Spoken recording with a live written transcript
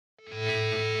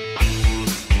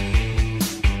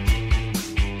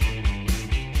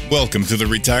Welcome to the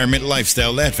Retirement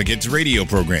Lifestyle Advocates radio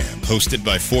program, hosted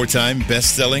by four-time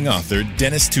best-selling author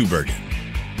Dennis Tubbergen.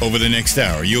 Over the next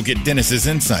hour, you'll get Dennis's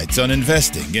insights on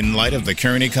investing in light of the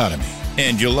current economy.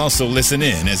 And you'll also listen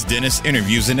in as Dennis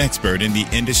interviews an expert in the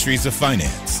industries of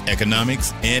finance,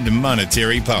 economics, and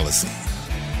monetary policy.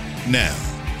 Now,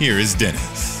 here is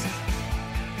Dennis.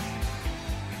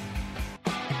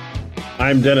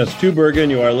 I'm Dennis Tubbergen.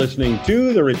 You are listening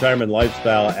to the Retirement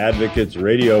Lifestyle Advocates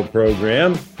radio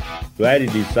program. Glad you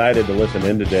decided to listen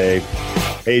in today.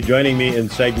 Hey, joining me in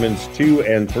segments 2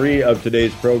 and 3 of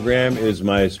today's program is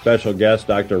my special guest,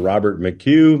 Dr. Robert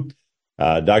McHugh.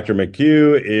 Dr.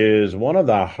 McHugh is one of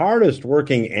the hardest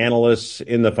working analysts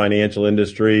in the financial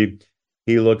industry.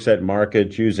 He looks at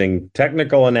markets using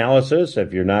technical analysis.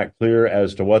 If you're not clear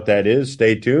as to what that is,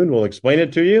 stay tuned. We'll explain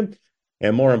it to you.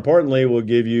 And more importantly, we'll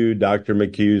give you Dr.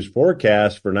 McHugh's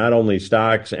forecast for not only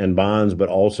stocks and bonds, but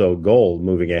also gold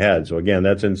moving ahead. So again,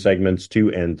 that's in segments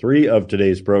 2 and 3 of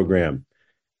today's program.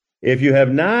 If you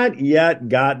have not yet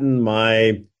gotten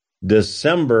my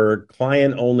December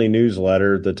client-only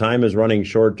newsletter, the time is running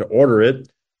short to order it.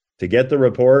 To get the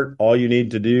report, all you need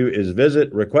to do is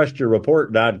visit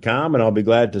requestyourreport.com, and I'll be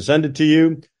glad to send it to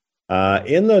you.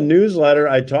 In the newsletter,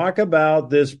 I talk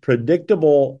about this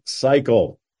predictable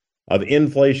cycle of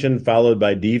inflation followed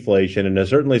by deflation, and it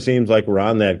certainly seems like we're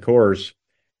on that course.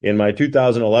 In my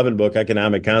 2011 book,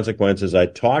 Economic Consequences, I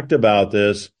talked about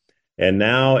this, and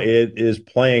now it is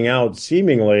playing out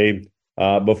seemingly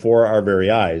before our very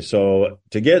eyes. So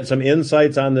to get some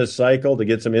insights on this cycle, to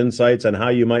get some insights on how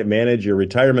you might manage your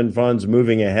retirement funds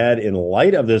moving ahead in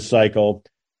light of this cycle,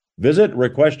 visit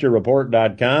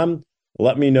requestyourreport.com.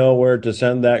 Let me know where to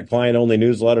send that client-only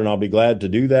newsletter, and I'll be glad to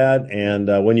do that. And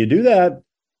when you do that,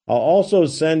 I'll also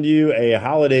send you a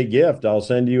holiday gift. I'll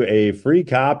send you a free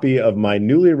copy of my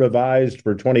newly revised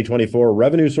for 2024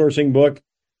 revenue sourcing book,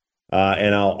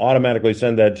 and I'll automatically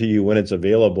send that to you when it's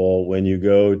available when you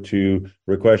go to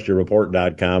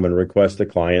requestyourreport.com and request the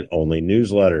client-only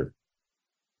newsletter.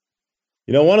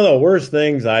 You know, one of the worst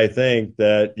things I think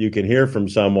that you can hear from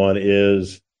someone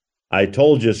is, "I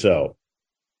told you so."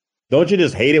 Don't you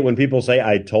just hate it when people say,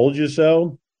 "I told you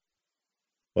so"?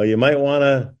 Well, you might want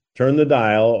to turn the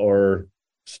dial or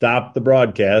stop the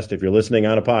broadcast if you're listening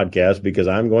on a podcast, because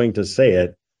I'm going to say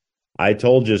it. I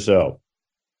told you so.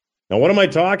 Now, what am I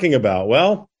talking about?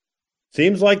 Well,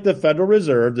 seems like the Federal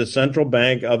Reserve, the central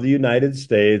bank of the United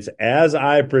States, as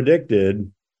I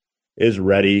predicted, is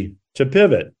ready to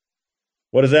pivot.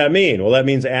 What does that mean? Well, that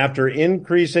means after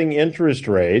increasing interest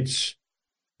rates,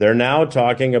 they're now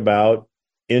talking about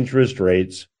interest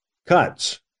rates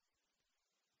cuts.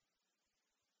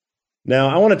 Now,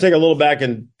 I want to take a little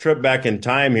trip back in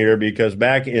time here, because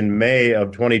back in May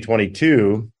of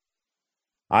 2022,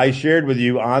 I shared with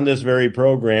you on this very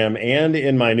program and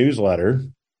in my newsletter.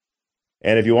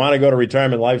 And if you want to go to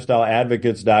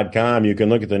retirementlifestyleadvocates.com, you can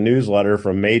look at the newsletter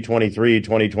from May 23,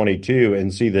 2022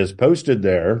 and see this posted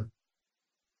there.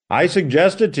 I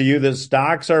suggested to you that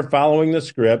stocks are following the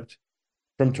script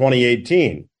from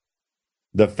 2018.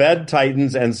 The Fed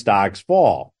tightens and stocks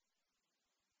fall.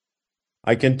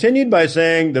 I continued by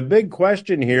saying the big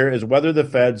question here is whether the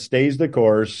Fed stays the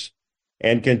course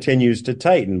and continues to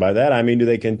tighten. By that, I mean, do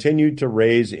they continue to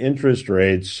raise interest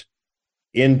rates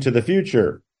into the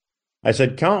future? I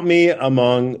said, count me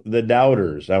among the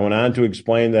doubters. I went on to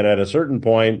explain that at a certain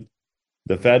point,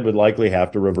 the Fed would likely have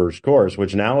to reverse course,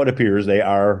 which now it appears they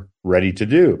are ready to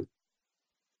do.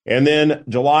 And then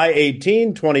July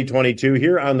 18, 2022,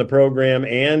 here on the program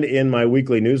and in my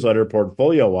weekly newsletter,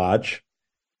 Portfolio Watch,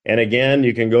 and again,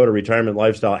 you can go to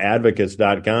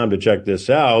retirementlifestyleadvocates.com to check this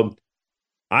out.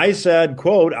 I said,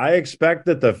 quote, I expect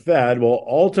that the Fed will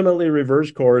ultimately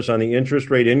reverse course on the interest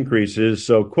rate increases,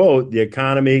 so, quote, the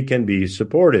economy can be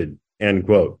supported, end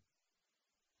quote.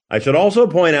 I should also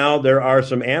point out there are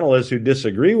some analysts who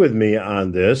disagree with me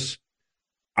on this,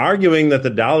 arguing that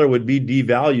the dollar would be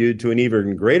devalued to an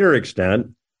even greater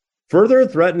extent, further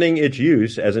threatening its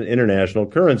use as an international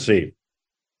currency.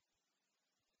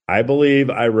 I believe,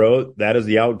 I wrote, that is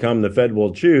the outcome the Fed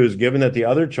will choose, given that the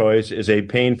other choice is a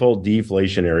painful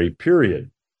deflationary period.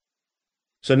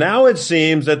 So now it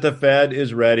seems that the Fed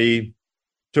is ready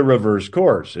to reverse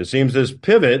course. It seems this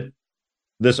pivot,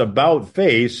 this about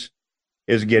face,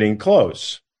 is getting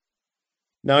close.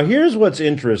 Now, here's what's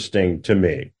interesting to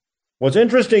me. What's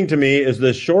interesting to me is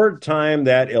the short time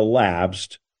that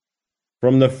elapsed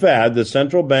from the Fed, the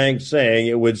central bank, saying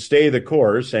it would stay the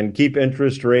course and keep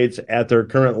interest rates at their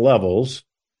current levels,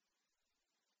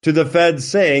 to the Fed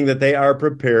saying that they are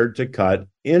prepared to cut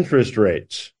interest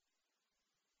rates.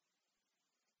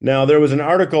 Now, there was an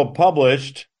article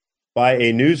published by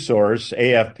a news source,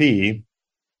 AFP,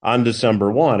 on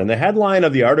December 1. And the headline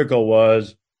of the article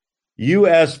was,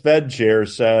 U.S. Fed Chair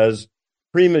says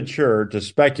premature to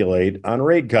speculate on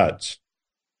rate cuts.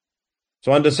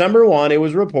 So on December 1, it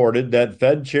was reported that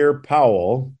Fed Chair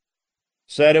Powell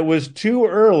said it was too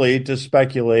early to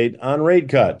speculate on rate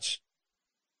cuts.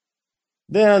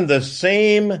 Then the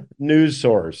same news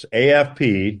source,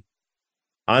 AFP,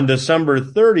 on December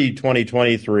 30,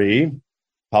 2023,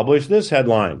 published this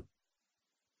headline.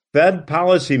 Fed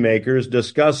policymakers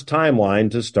discuss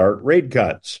timeline to start rate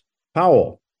cuts.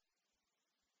 Powell.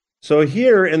 So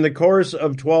here, in the course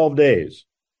of 12 days,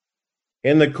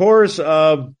 in the course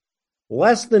of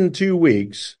less than 2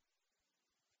 weeks,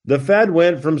 the Fed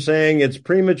went from saying it's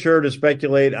premature to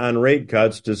speculate on rate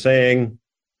cuts to saying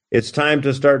it's time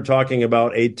to start talking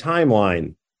about a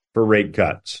timeline for rate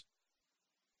cuts.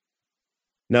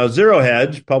 Now, Zero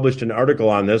Hedge published an article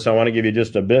on this. I want to give you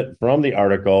just a bit from the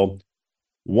article.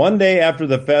 One day after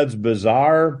the Fed's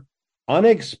bizarre,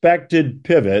 unexpected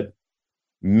pivot,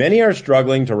 many are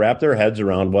struggling to wrap their heads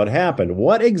around what happened.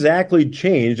 What exactly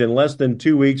changed in less than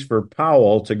 2 weeks for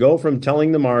Powell to go from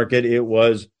telling the market it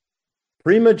was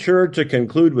premature to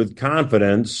conclude with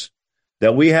confidence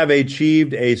that we have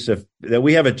achieved a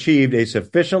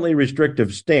sufficiently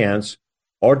restrictive stance,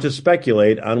 or to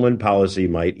speculate on when policy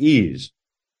might ease,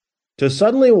 to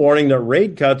suddenly warning that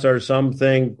rate cuts are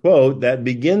something, quote, that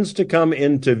begins to come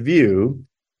into view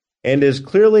and is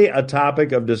clearly a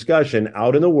topic of discussion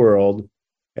out in the world,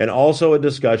 and also a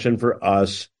discussion for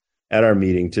us at our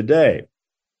meeting today.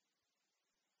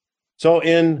 So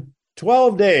in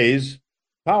 12 days,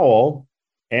 Powell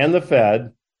and the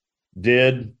Fed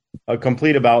did a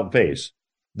complete about face.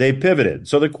 They pivoted.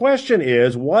 So the question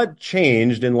is, what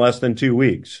changed in less than 2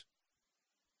 weeks?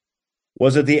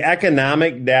 Was it the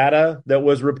economic data that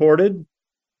was reported?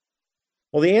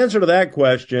 Well, the answer to that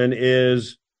question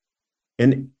is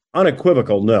an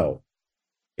unequivocal no.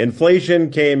 Inflation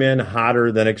came in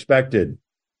hotter than expected.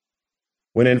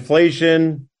 When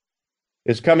inflation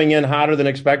is coming in hotter than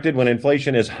expected, when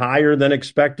inflation is higher than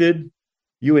expected,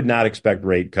 you would not expect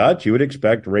rate cuts. You would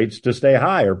expect rates to stay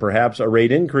high, or perhaps a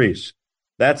rate increase.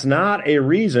 That's not a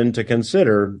reason to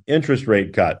consider interest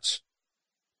rate cuts.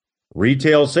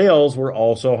 Retail sales were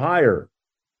also higher.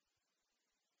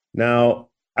 Now,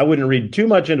 I wouldn't read too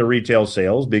much into retail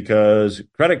sales because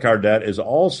credit card debt is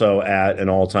also at an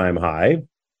all-time high.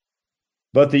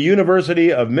 But the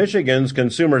University of Michigan's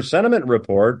Consumer Sentiment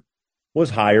Report was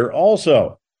higher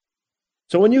also.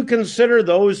 So when you consider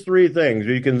those three things,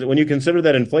 when you consider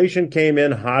that inflation came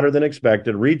in hotter than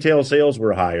expected, retail sales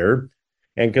were higher,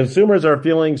 and consumers are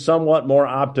feeling somewhat more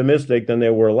optimistic than they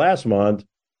were last month,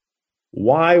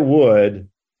 why would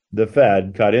the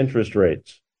Fed cut interest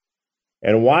rates?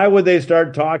 And why would they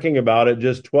start talking about it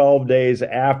just 12 days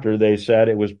after they said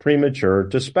it was premature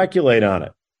to speculate on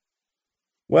it?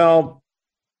 Well,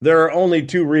 there are only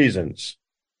two reasons.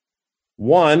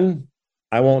 One,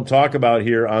 I won't talk about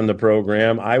here on the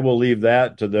program. I will leave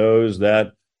that to those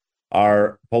that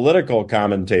are political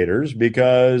commentators,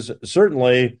 because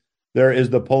certainly there is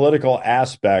the political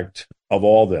aspect of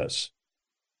all this.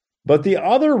 But the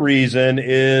other reason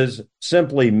is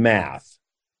simply math.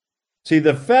 See,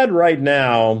 the Fed right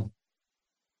now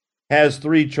has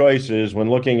three choices when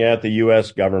looking at the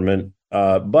U.S. government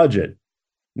budget.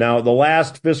 Now, the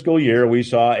last fiscal year, we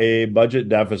saw a budget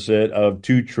deficit of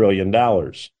 $2 trillion.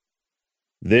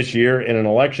 This year, in an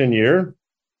election year,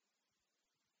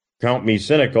 count me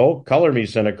cynical, color me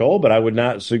cynical, but I would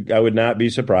not be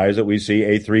surprised that we see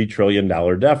a $3 trillion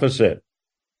deficit.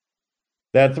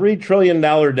 That $3 trillion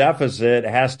deficit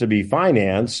has to be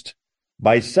financed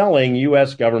by selling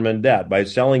U.S. government debt, by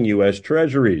selling U.S.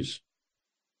 treasuries.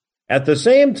 At the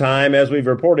same time, as we've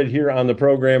reported here on the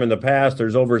program in the past,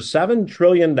 there's over $7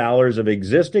 trillion of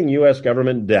existing U.S.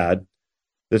 government debt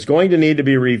that's going to need to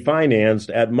be refinanced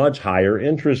at much higher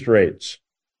interest rates.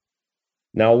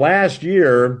 Now, last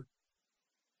year,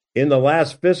 in the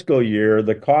last fiscal year,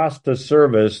 the cost to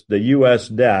service the U.S.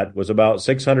 debt was about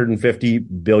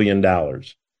 $650 billion.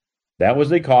 That was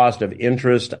the cost of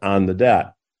interest on the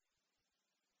debt.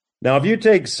 Now, if you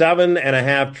take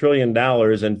 $7.5 trillion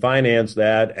and finance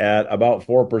that at about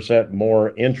 4%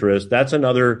 more interest, that's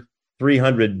another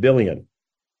 $300 billion.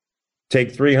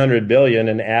 Take $300 billion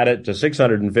and add it to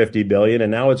 $650 billion,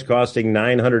 and now it's costing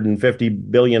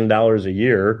 $950 billion a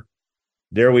year.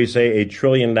 Dare we say $1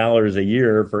 trillion a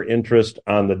year for interest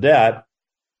on the debt?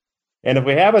 And if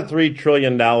we have a $3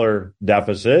 trillion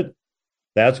deficit,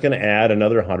 that's going to add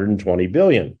another $120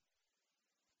 billion.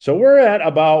 So we're at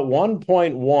about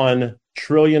 $1.1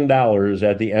 trillion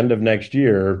at the end of next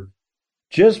year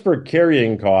just for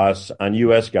carrying costs on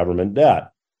U.S. government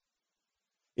debt.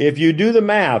 If you do the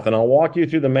math, and I'll walk you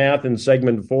through the math in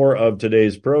segment 4 of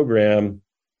today's program,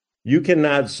 you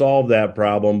cannot solve that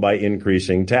problem by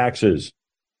increasing taxes.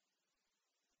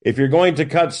 If you're going to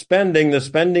cut spending, the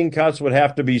spending cuts would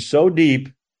have to be so deep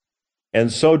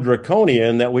and so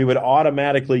draconian that we would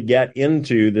automatically get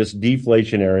into this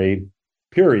deflationary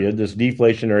period, this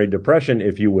deflationary depression,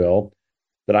 if you will,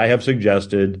 that I have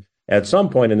suggested at some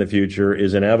point in the future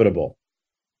is inevitable.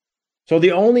 So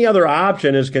the only other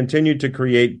option is continue to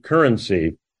create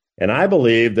currency. And I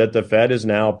believe that the Fed is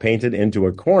now painted into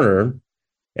a corner,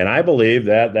 and I believe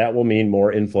that that will mean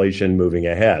more inflation moving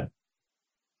ahead.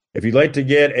 If you'd like to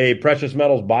get a precious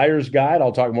metals buyer's guide,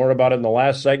 I'll talk more about it in the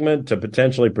last segment to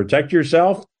potentially protect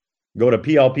yourself. Go to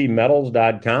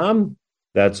plpmetals.com.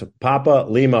 That's Papa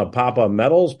Lima Papa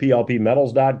Metals,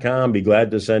 plpmetals.com. Be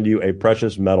glad to send you a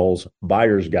precious metals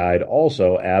buyer's guide,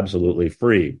 also absolutely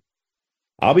free.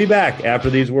 I'll be back after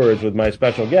these words with my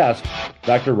special guest,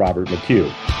 Dr. Robert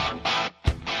McHugh.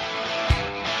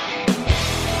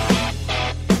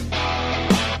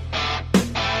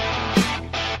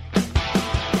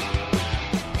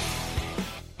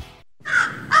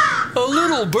 A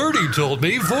little birdie told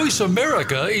me Voice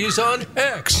America is on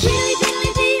X.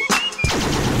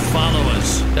 Follow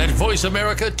us at Voice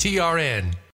America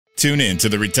TRN. Tune in to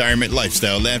the Retirement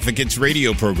Lifestyle Advocates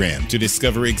radio program to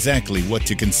discover exactly what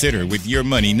to consider with your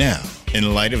money now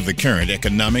in light of the current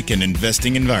economic and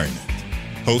investing environment.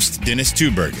 Host Dennis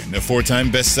Tubbergen, a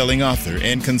 4-time best-selling author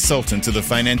and consultant to the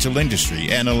financial industry,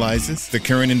 analyzes the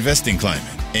current investing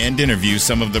climate and interviews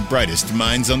some of the brightest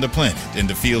minds on the planet in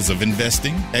the fields of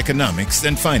investing, economics,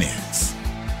 and finance.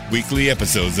 Weekly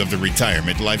episodes of the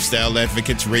Retirement Lifestyle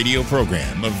Advocates radio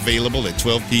program available at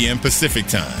 12 p.m. Pacific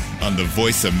Time on the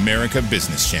Voice America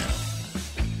Business Channel.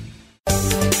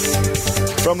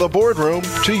 From the boardroom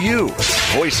to you,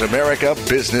 Voice America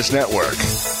Business Network.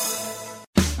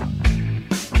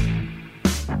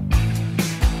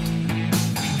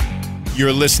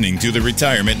 You're listening to the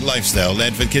Retirement Lifestyle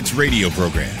Advocates radio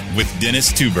program with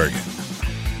Dennis Tubbergen.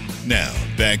 Now,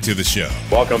 back to the show.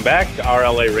 Welcome back to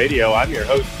RLA Radio. I'm your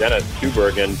host, Dennis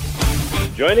Tubbergen.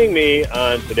 Joining me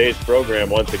on today's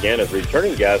program once again is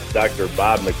returning guest, Dr.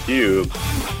 Bob McHugh.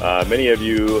 Many of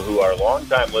you who are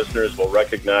longtime listeners will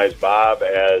recognize Bob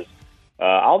as,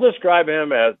 I'll describe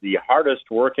him as the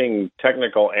hardest working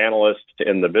technical analyst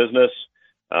in the business.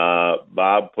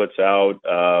 Bob puts out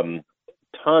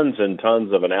tons and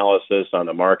tons of analysis on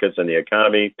the markets and the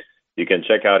economy. You can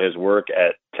check out his work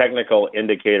at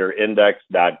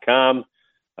technicalindicatorindex.com.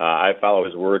 I follow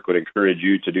his work, would encourage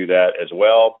you to do that as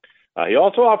well. He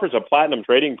also offers a platinum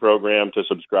trading program to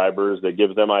subscribers that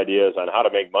gives them ideas on how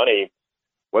to make money,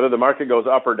 whether the market goes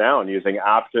up or down, using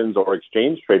options or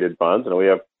exchange-traded funds. And we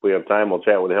have time, we'll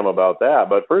chat with him about that.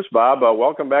 But first, Bob,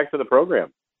 welcome back to the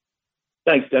program.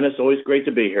 Thanks, Dennis. Always great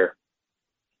to be here.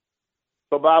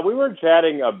 So, Bob, we were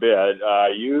chatting a bit.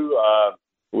 You,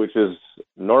 which is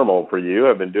normal for you,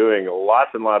 have been doing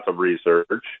lots and lots of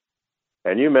research.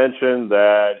 And you mentioned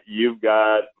that you've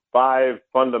got 5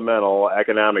 fundamental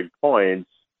economic points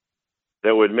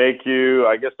that would make you,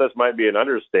 I guess this might be an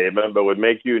understatement, but would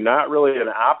make you not really an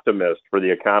optimist for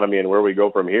the economy and where we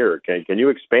go from here. Can you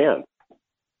expand?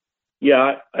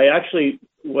 Yeah, I actually,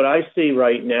 what I see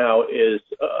right now is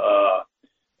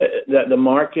that the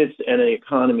markets and the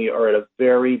economy are at a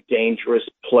very dangerous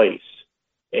place.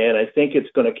 And I think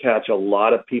it's going to catch a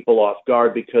lot of people off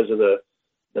guard because of the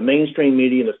mainstream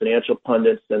media and the financial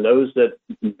pundits and those that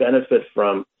benefit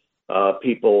from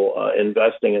people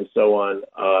investing and so on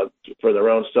for their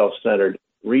own self-centered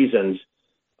reasons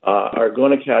are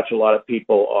going to catch a lot of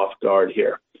people off guard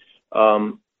here.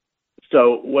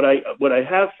 So what I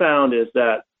have found is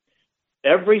that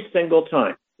every single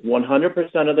time,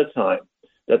 100% of the time,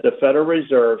 that the Federal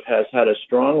Reserve has had a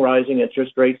strong rising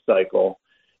interest rate cycle,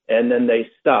 and then they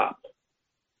stop.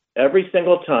 Every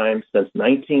single time since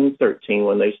 1913,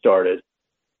 when they started,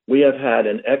 we have had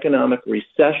an economic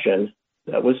recession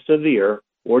that was severe,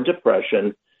 or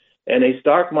depression, and a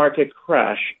stock market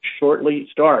crash shortly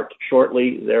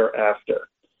thereafter.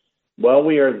 Well,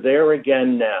 we are there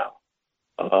again now.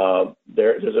 If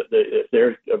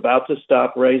they're about to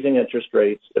stop raising interest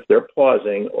rates, if they're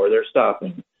pausing or they're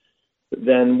stopping,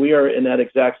 then we are in that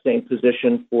exact same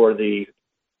position for the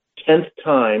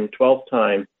 12th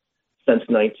time since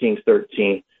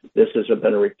 1913. This has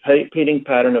been a repeating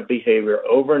pattern of behavior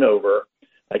over and over.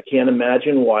 I can't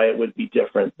imagine why it would be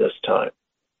different this time.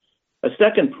 A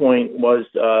second point was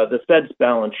the Fed's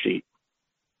balance sheet.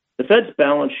 The Fed's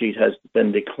balance sheet has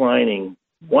been declining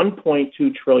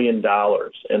 $1.2 trillion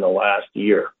in the last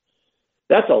year.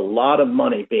 That's a lot of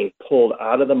money being pulled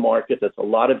out of the market. That's a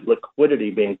lot of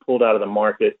liquidity being pulled out of the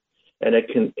market, and it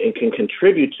can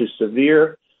contribute to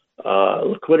severe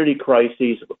liquidity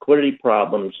crises, liquidity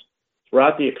problems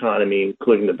throughout the economy,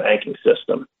 including the banking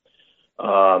system.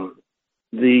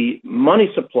 The money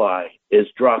supply is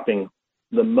dropping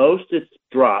the most it's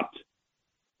dropped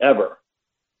ever.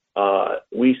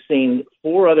 We've seen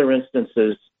three other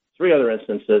instances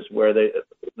where the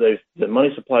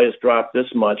money supply has dropped this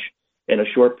much in a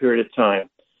short period of time.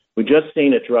 We just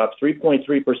seen it drop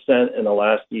 3.3% in the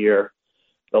last year.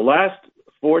 The last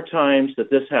 4 times that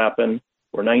this happened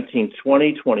were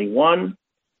 1920-21,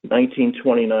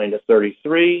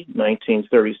 1929-33,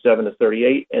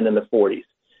 1937-38, and in the 40s.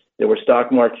 There were stock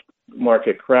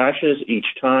market crashes each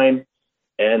time,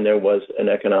 and there was an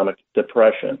economic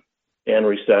depression and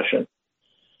recession.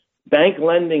 Bank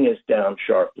lending is down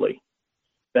sharply.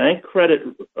 Bank credit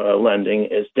lending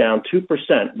is down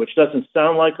 2%, which doesn't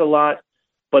sound like a lot,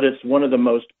 but it's one of the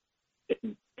most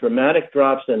dramatic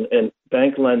drops in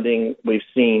bank lending we've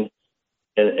seen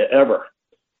ever.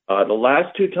 The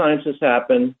last 2 times this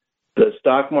happened, the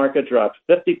stock market dropped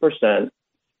 50%,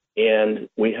 and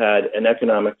we had an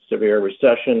economic severe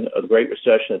recession, a Great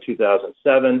Recession in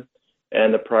 2007,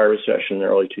 and the prior recession in the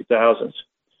early 2000s.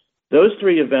 Those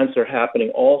 3 events are happening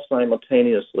all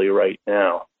simultaneously right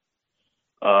now.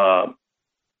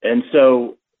 And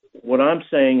so what I'm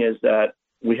saying is that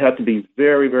we have to be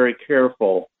very, very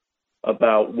careful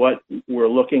about what we're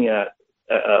looking at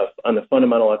on the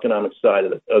fundamental economic side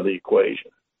of the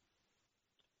equation.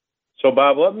 So,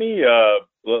 Bob, let me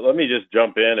just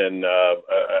jump in, and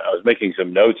I was making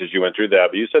some notes as you went through that.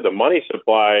 But you said the money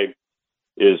supply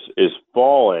is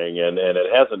falling, and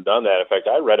it hasn't done that. In fact,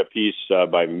 I read a piece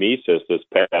by Mises this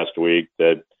past week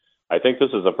that I think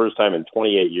this is the first time in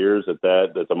 28 years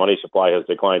that the money supply has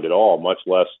declined at all, much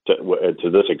less to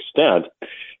this extent.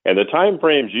 And the time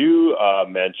frames you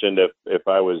mentioned, if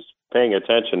I was paying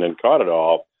attention and caught it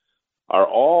all, are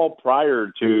all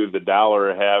prior to the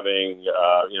dollar having,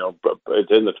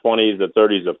 it's in the 20s, the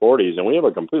 30s, the 40s, and we have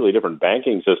a completely different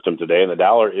banking system today, and the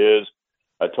dollar is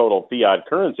a total fiat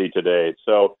currency today.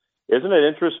 So isn't it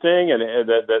interesting and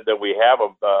that we have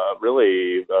a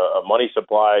money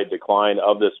supply decline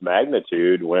of this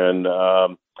magnitude when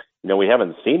we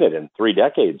haven't seen it in 3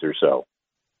 decades or so?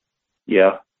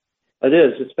 Yeah, it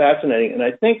is. It's fascinating, and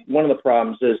I think one of the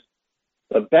problems is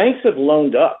banks have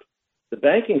loaned up. The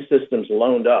banking system's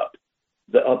loaned up.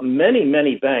 Many,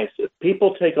 many banks, if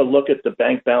people take a look at the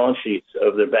bank balance sheets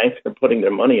of the banks that are putting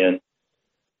their money in,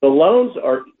 the loans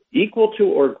are equal to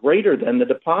or greater than the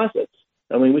deposits.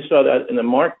 I mean, we saw that in the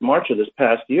March of this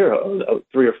past year.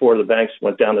 3 or 4 of the banks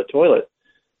went down the toilet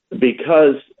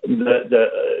because the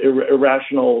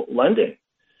irrational lending.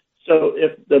 So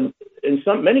in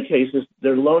many cases,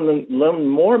 they're loaning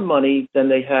more money than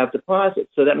they have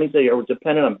deposits. So that means they are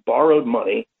dependent on borrowed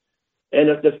money. And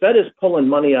if the Fed is pulling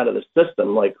money out of the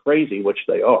system like crazy, which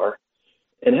they are,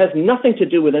 it has nothing to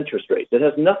do with interest rates. It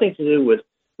has nothing to do with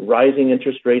rising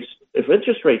interest rates. If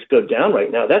interest rates go down right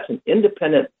now, that's an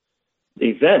independent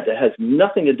event that has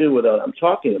nothing to do with what I'm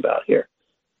talking about here.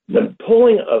 The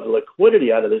pulling of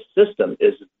liquidity out of the system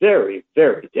is very,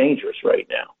 very dangerous right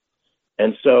now.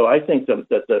 And so I think that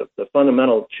the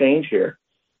fundamental change here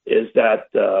is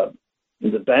that the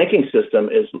banking system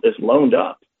is loaned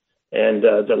up, and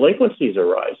delinquencies are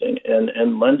rising,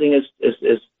 and lending is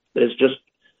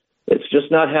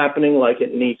just not happening like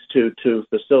it needs to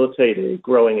facilitate a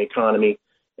growing economy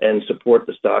and support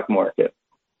the stock market.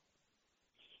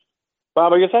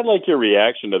 Bob, I guess I'd like your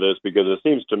reaction to this, because it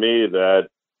seems to me that,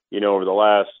 over the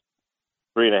last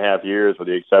 3.5 years, with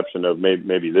the exception of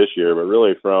maybe this year, but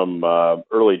really from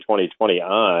early 2020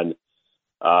 on,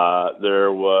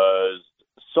 there was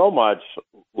so much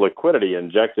liquidity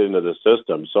injected into the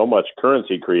system, so much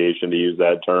currency creation, to use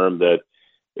that term, that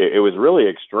it was really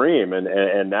extreme.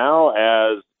 And now,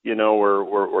 as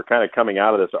we're kind of coming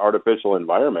out of this artificial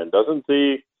environment, doesn't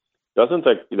the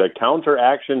counter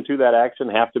action to that action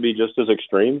have to be just as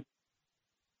extreme?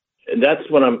 And I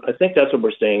think that's what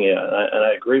we're seeing, and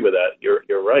I agree with that.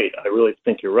 You're right. I really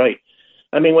think you're right.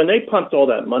 I mean, when they pumped all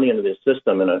that money into the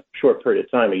system in a short period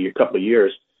of time, a couple of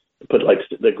years,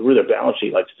 they grew their balance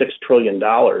sheet like $6 trillion,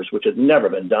 which had never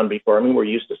been done before. I mean, we're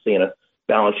used to seeing a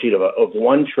balance sheet of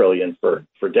 $1 trillion for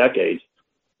decades,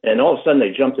 and all of a sudden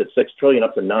they jumped at $6 trillion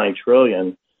up to $9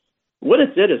 trillion. What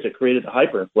it did is it created the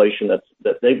hyperinflation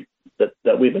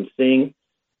that we've been seeing.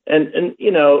 And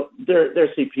their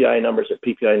CPI numbers or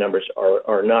PPI numbers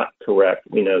are not correct.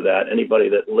 We know that. Anybody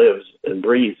that lives and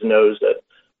breathes knows that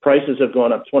prices have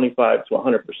gone up 25 to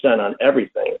 100% on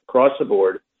everything across the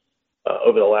board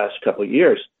over the last couple of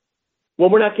years. Well,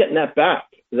 we're not getting that back.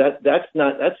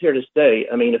 That's here to stay.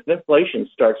 I mean, if inflation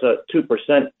starts at 2%,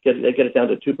 they get it down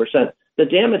to 2%, the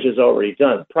damage is already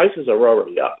done. Prices are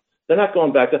already up. They're not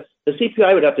going back. The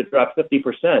CPI would have to drop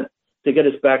 50% to get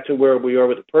us back to where we are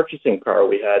with the purchasing power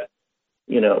we had,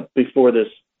 before this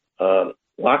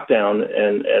lockdown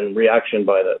and reaction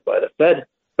by the Fed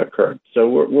occurred. So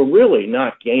we're really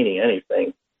not gaining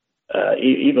anything,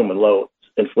 even with low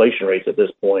inflation rates at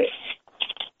this point.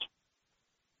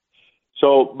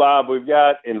 So, Bob, we've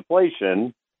got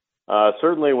inflation.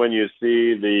 Certainly, when you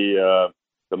see the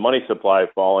money supply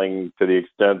falling to the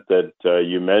extent that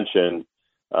you mentioned,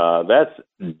 that's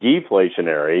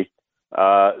deflationary.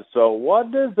 So,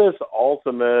 what does this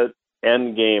ultimate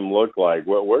end game look like?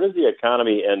 Where does the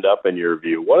economy end up in your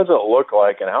view? What does it look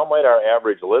like, and how might our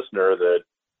average listener that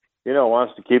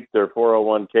wants to keep their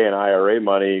 401k and IRA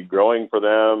money growing for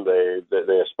them? They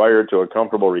aspire to a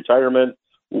comfortable retirement.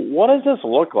 What does this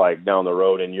look like down the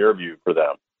road in your view for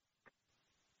them?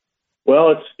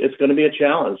 Well, it's going to be a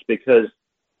challenge because,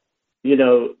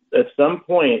 at some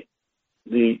point,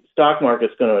 the stock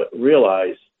market's going to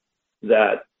realize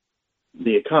that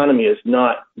the economy is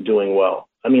not doing well.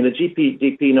 I mean, the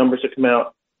GDP numbers that come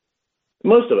out, a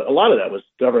lot of that was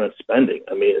government spending.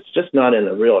 I mean, it's just not in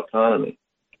the real economy.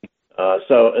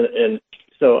 So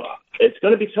it's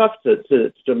going to be tough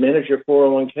to manage your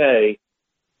 401k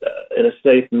in a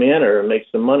safe manner and make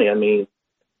some money. I mean,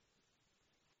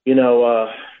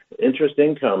 interest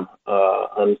income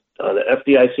on the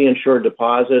FDIC insured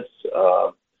deposits,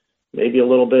 maybe a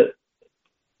little bit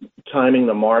timing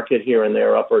the market here and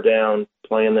there, up or down,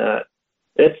 playing that.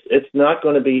 It's not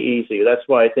going to be easy. That's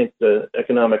why I think the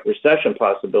economic recession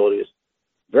possibility is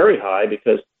very high,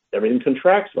 because everything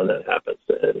contracts when that happens,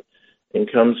 and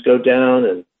incomes go down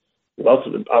and wealth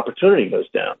of opportunity goes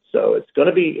down. So it's going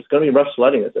to be rough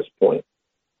sledding at this point.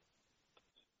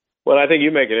 Well, I think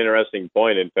you make an interesting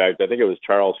point. In fact, I think it was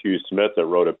Charles Hugh Smith that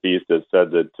wrote a piece that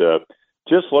said that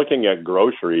just looking at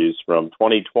groceries from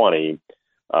 2020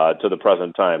 to the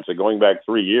present time, so going back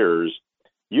 3 years,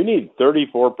 you need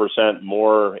 34%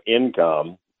 more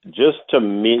income just to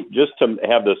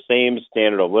have the same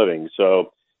standard of living.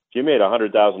 So if you made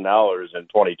 $100,000 in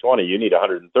 2020, you need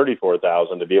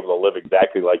 $134,000 to be able to live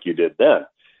exactly like you did then.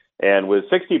 And with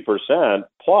 60%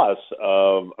 plus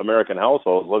of American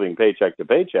households living paycheck to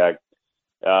paycheck,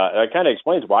 that kind of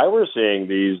explains why we're seeing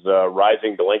these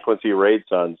rising delinquency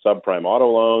rates on subprime auto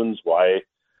loans, why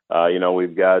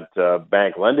we've got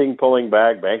bank lending pulling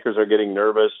back, bankers are getting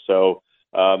nervous. So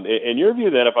in your view,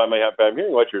 then, if I'm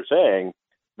hearing what you're saying,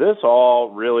 this all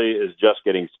really is just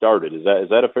getting started. Is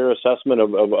that a fair assessment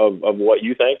of what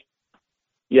you think?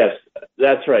 Yes,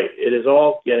 that's right. It is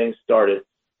all getting started.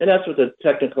 And that's what the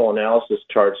technical analysis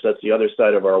charts, that's the other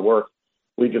side of our work.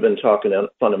 We've been talking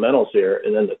fundamentals here,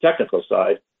 and then the technical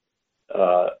side,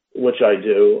 which I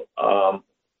do,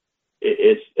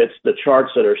 it's the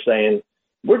charts that are saying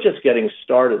we're just getting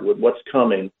started with what's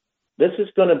coming. This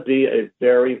is going to be a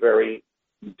very, very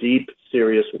deep,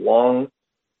 serious, long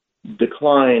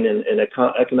decline in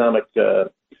economic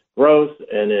growth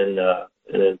and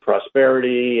in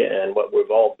prosperity and what we've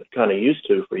all been kind of used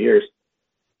to for years.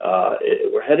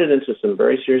 We're headed into some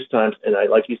very serious times, and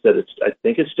like you said, I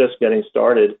think it's just getting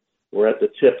started. We're at the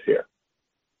tip here.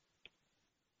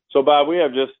 So, Bob, we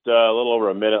have just a little over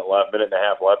a minute and a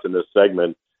half left in this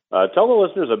segment. Tell the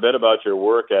listeners a bit about your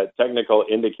work at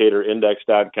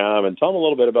technicalindicatorindex.com, and tell them a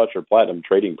little bit about your Platinum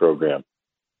Trading Program.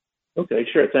 Okay,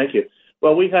 sure. Thank you.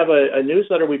 Well, we have a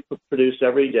newsletter we produce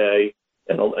every day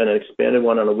and an expanded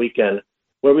one on a weekend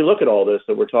where we look at all this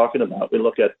that we're talking about. We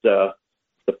look at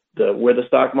where the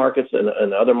stock markets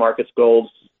and other markets,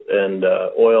 golds and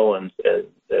oil and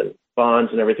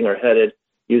bonds and everything are headed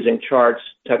using charts,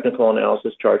 technical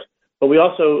analysis charts. But we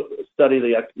also study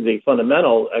the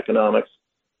fundamental economics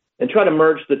and try to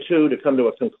merge the two to come to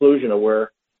a conclusion of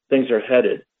where things are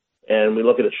headed. And we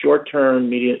look at it short term,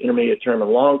 medium, intermediate term, and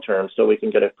long term, so we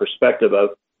can get a perspective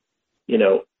of,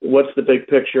 what's the big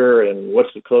picture and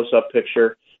what's the close-up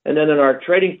picture. And then in our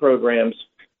trading programs,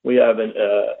 we have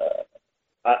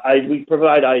we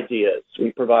provide ideas.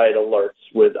 We provide alerts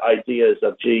with ideas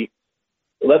of,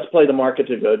 let's play the market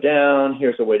to go down.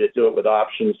 Here's a way to do it with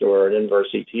options or an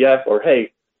inverse ETF. Or,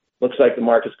 hey, looks like the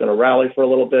market's going to rally for a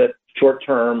little bit. Short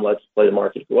term, let's play the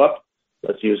market go up.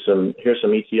 Here's some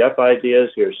ETF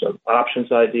ideas. Here's some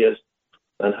options ideas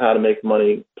on how to make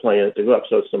money playing it to go up.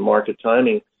 So it's some market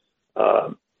timing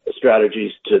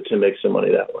strategies to make some money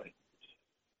that way.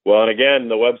 Well, and again,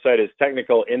 the website is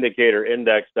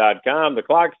technicalindicatorindex.com. The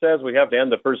clock says we have to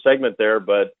end the first segment there,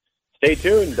 but Stay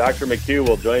tuned. Dr. McHugh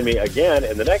will join me again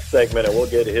in the next segment, and we'll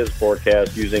get his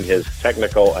forecast using his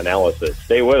technical analysis.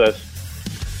 Stay with us.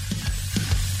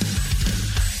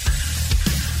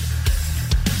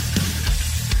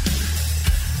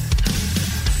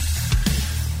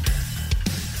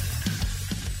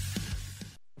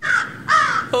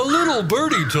 A little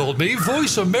birdie told me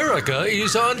Voice America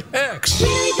is on X.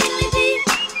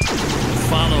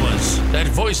 Follow us at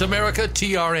Voice America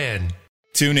TRN.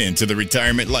 Tune in to the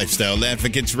Retirement Lifestyle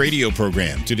Advocates radio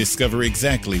program to discover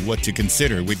exactly what to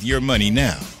consider with your money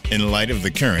now in light of the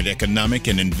current economic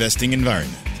and investing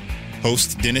environment.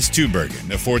 Host Dennis Tubbergen,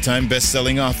 a 4-time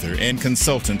best-selling author and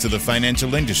consultant to the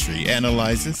financial industry,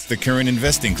 analyzes the current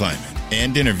investing climate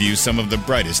and interviews some of the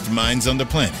brightest minds on the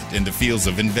planet in the fields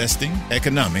of investing,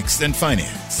 economics, and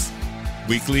finance.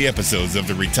 Weekly episodes of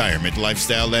the Retirement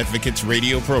Lifestyle Advocates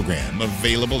radio program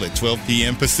available at 12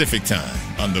 p.m. Pacific Time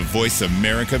on the Voice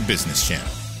America Business Channel.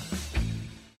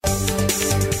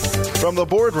 From the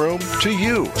boardroom to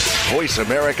you, Voice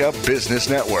America Business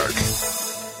Network.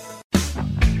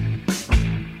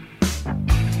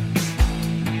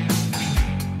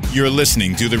 You're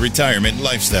listening to the Retirement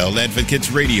Lifestyle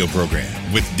Advocates radio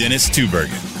program with Dennis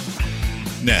Tubbergen.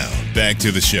 Now, back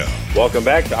to the show. Welcome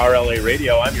back to RLA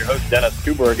Radio. I'm your host, Dennis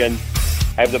Tubbergen.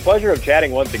 I have the pleasure of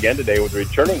chatting once again today with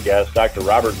returning guest, Dr.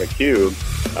 Robert McHugh.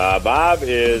 Bob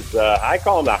is, I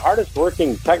call him the hardest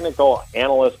working technical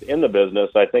analyst in the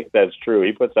business. I think that's true.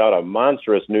 He puts out a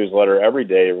monstrous newsletter every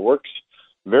day, works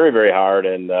very, very hard,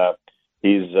 and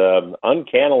he's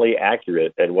uncannily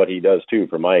accurate at what he does, too,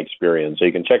 from my experience. So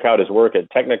you can check out his work at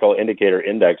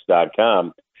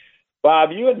technicalindicatorindex.com.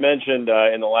 Bob, you had mentioned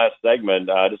in the last segment,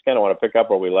 I just kind of want to pick up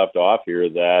where we left off here,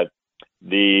 that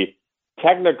the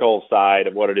technical side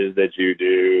of what it is that you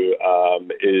do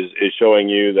is showing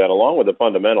you that along with the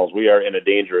fundamentals, we are in a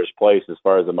dangerous place as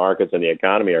far as the markets and the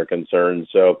economy are concerned.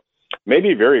 So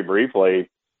maybe very briefly,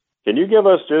 can you give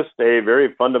us just a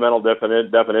very fundamental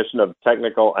definition of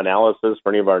technical analysis for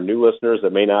any of our new listeners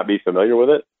that may not be familiar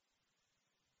with it?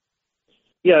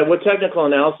 Yeah, what technical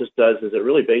analysis does is it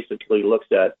really basically looks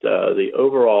at the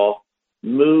overall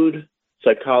mood,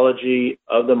 psychology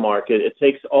of the market. It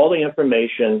takes all the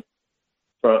information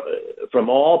from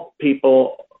all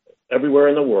people everywhere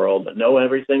in the world that know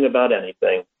everything about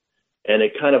anything, and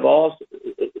it kind of all,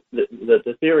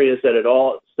 the theory is that it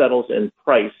all settles in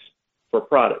price for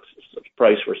products,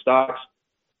 price for stocks,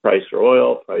 price for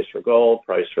oil, price for gold,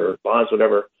 price for bonds,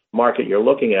 whatever market you're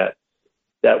looking at,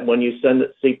 that when you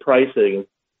see pricing,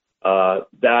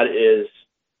 that is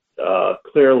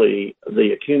clearly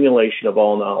the accumulation of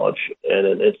all knowledge,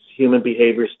 and it's human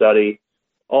behavior study,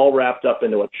 all wrapped up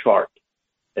into a chart.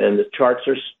 And the charts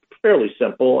are fairly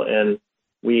simple, and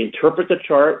we interpret the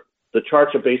chart. The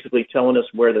charts are basically telling us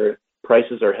where their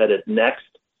prices are headed next,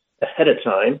 ahead of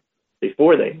time,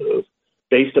 before they move,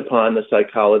 based upon the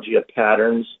psychology of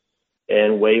patterns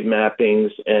and wave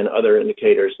mappings and other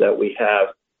indicators that we have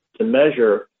to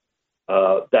measure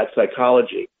that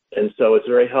psychology. And so it's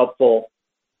very helpful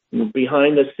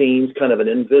behind the scenes, kind of an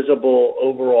invisible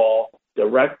overall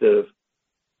directive,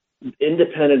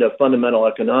 independent of fundamental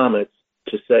economics,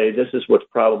 to say this is what's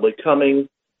probably coming,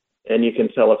 and you can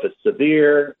tell if it's going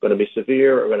to be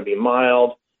severe, or going to be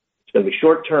mild. It's going to be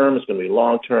short term, it's going to be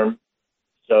long term.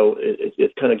 So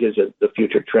it kind of gives you the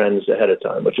future trends ahead of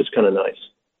time, which is kind of nice.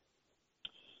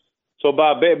 So,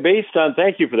 Bob,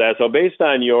 thank you for that. So based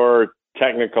on your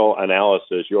technical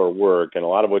analysis, your work, and a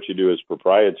lot of what you do is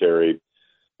proprietary,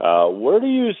 where do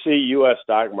you see U.S.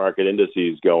 stock market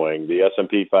indices going, the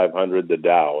S&P 500, the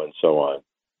Dow, and so on?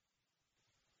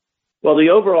 Well,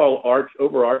 the overall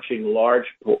overarching large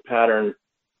pattern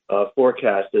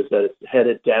forecast is that it's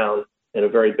headed down in a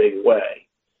very big way.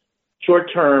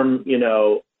 Short term,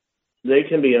 that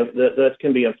can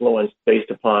be influenced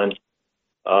based upon,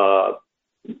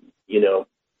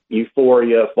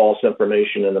 euphoria, false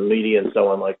information in the media, and so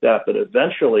on like that. But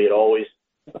eventually, it always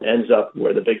ends up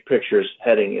where the big picture is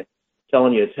heading,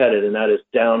 telling you it's headed, and that is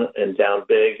down and down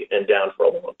big and down for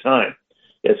a long time.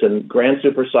 It's a grand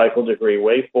supercycle degree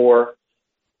wave 4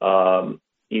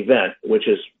 event, which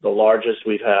is the largest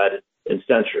we've had in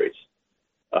centuries.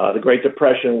 The Great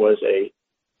Depression was a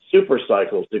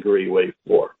supercycle degree wave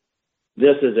 4.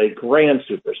 This is a grand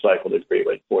supercycle degree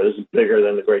wave 4. This is bigger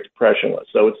than the Great Depression was.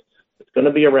 So it's going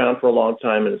to be around for a long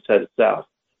time, and it's headed south.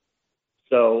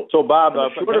 So Bob,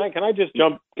 can I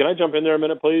jump in there a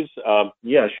minute, please?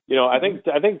 Yes. I think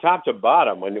top to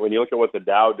bottom, when you look at what the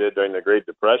Dow did during the Great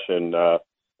Depression,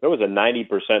 there was a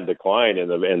 90% decline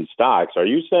in stocks. Are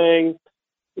you saying?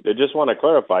 I just want to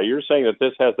clarify. You're saying that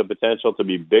this has the potential to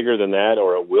be bigger than that,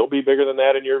 or it will be bigger than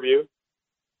that, in your view?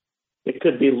 It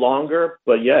could be longer,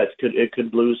 but yeah, it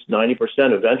could lose 90%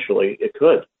 eventually. It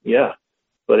could, yeah,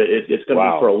 but it's going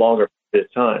to be for a longer period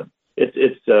of time. Because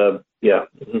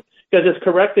it's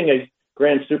correcting a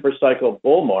grand super cycle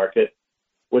bull market,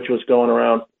 which was going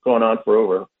on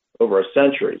for over a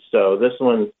century. So this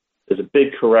one is a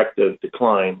big corrective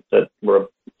decline that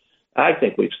I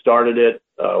think we've started it.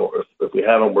 If we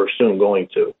haven't, we're soon going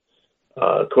to,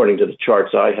 according to the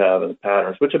charts I have and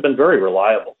patterns, which have been very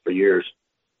reliable for years.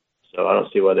 So I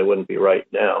don't see why they wouldn't be right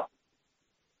now.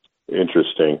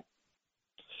 Interesting.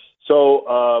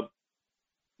 So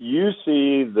you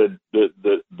see the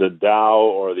Dow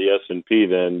or the S&P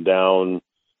then down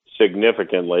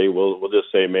significantly. We'll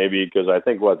just say maybe, because I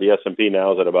think the S&P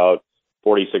now is at about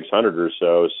 4,600 or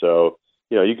so. So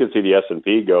you could see the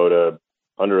S&P go to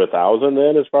under 1,000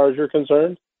 then, as far as you're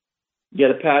concerned. Yeah,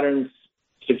 the pattern's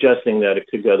suggesting that it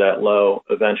could go that low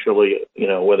eventually.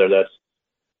 Whether that's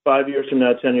 5 years from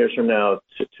now, 10 years from now,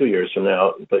 2 years from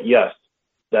now. But yes,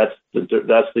 that's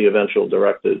the eventual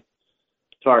directed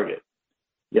target.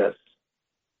 Yes.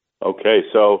 Okay,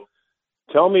 so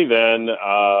tell me then,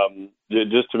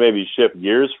 just to maybe shift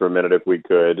gears for a minute, if we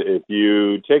could, if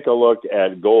you take a look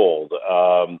at gold.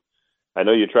 I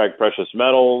know you track precious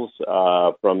metals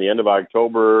from the end of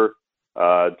October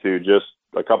to just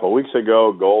a couple of weeks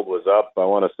ago. Gold was up, I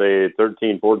want to say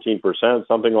 13, 14%,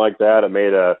 something like that. It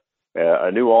made a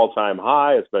new all-time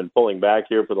high. It's been pulling back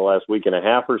here for the last week and a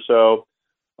half or so.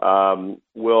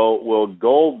 Will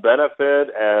gold benefit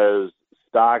as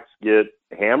stocks get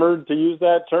hammered, to use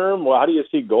that term? Well, how do you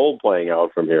see gold playing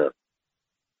out from here?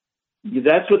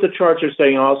 That's what the charts are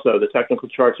saying also. The technical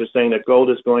charts are saying that gold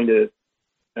is going to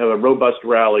have a robust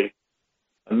rally,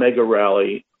 a mega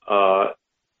rally.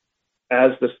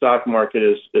 As the stock market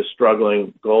is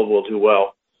struggling, gold will do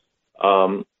well.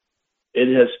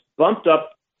 It has bumped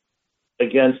up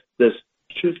against this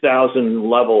 2000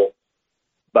 level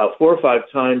about 4 or 5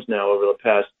 times now over the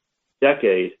past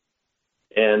decade,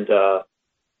 and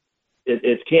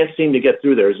it can't seem to get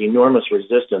through. There's enormous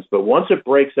resistance, but once it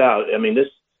breaks out, this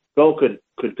gold could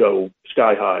go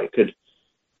sky high, could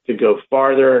go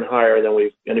farther and higher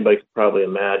than anybody could probably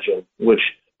imagine, which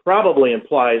probably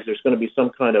implies there's going to be some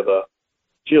kind of a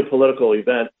geopolitical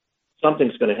event.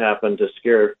 Something's going to happen to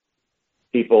scare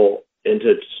people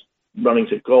into running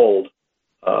to gold.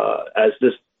 As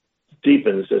this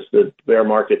deepens, as the bear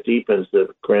market deepens, the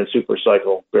grand super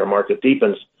cycle bear market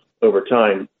deepens over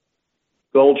time,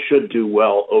 gold should do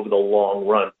well over the long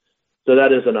run. So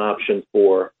that is an option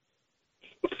for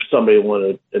somebody who want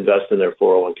to invest in their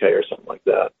 401k or something like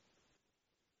that.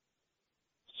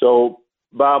 So,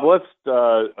 Bob,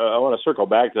 I want to circle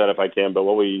back to that if I can, but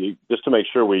just to make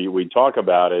sure we talk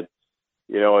about it,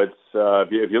 it's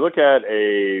if you look at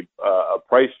a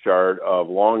price chart of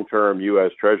long-term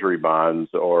U.S. Treasury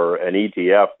bonds or an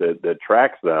ETF that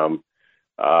tracks them,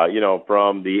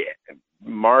 from the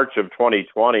March of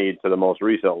 2020 to the most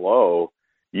recent low,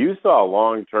 you saw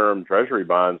long-term Treasury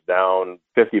bonds down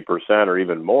 50% or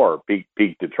even more,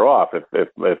 peak to trough, if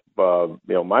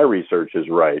my research is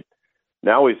right.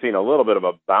 Now we've seen a little bit of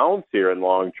a bounce here in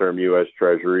long-term U.S.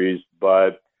 Treasuries,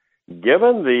 but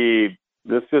given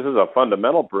this is a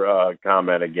fundamental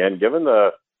comment again, given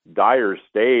the dire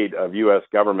state of U.S.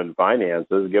 government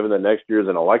finances, given that next year is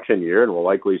an election year and we'll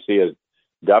likely see a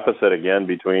deficit again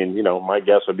between, my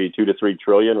guess would be $2 to $3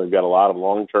 trillion. We've got a lot of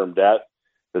long-term debt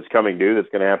that's coming due that's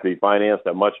going to have to be financed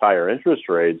at much higher interest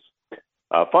rates.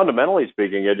 Fundamentally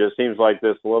speaking, it just seems like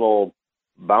this little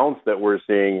bounce that we're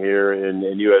seeing here in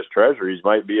U.S. Treasuries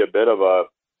might be a bit of a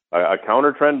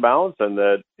counter trend bounce, and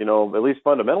that, at least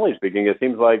fundamentally speaking, it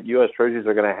seems like U.S. Treasuries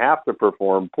are going to have to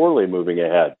perform poorly moving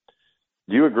ahead.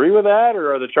 Do you agree with that,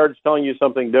 or are the charts telling you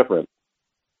something different?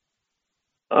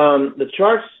 The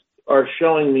charts are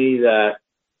showing me that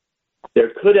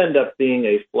there could end up being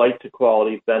a flight to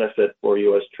quality benefit for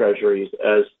U.S. Treasuries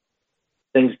as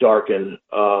things darken,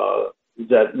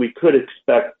 that we could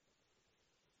expect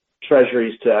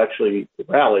Treasuries to actually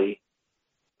rally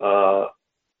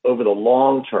over the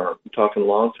long term. I'm talking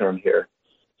long term here,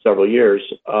 several years.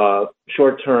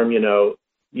 Short term, it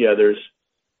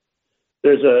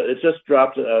just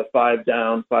dropped 5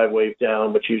 wave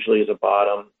down, which usually is a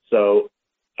bottom. So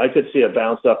I could see a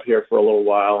bounce up here for a little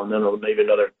while, and then maybe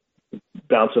another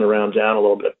bouncing around down a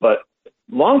little bit. But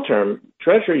long term,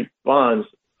 Treasury bonds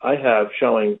I have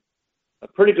showing a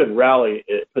pretty good rally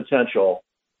potential,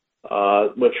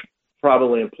 which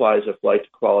probably implies a flight to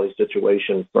quality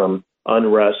situation from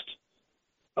unrest,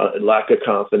 lack of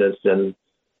confidence in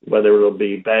whether it'll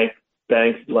be bank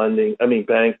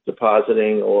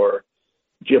depositing or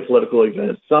geopolitical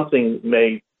events. Something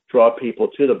may draw people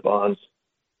to the bonds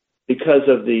because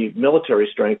of the military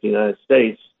strength of the United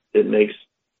States, it makes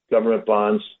government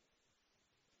bonds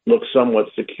look somewhat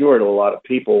secure to a lot of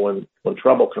people when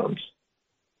trouble comes.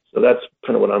 So that's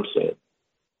kind of what I'm saying.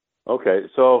 Okay,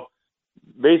 so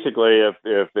basically,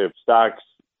 if stocks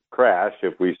crash,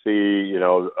 if we see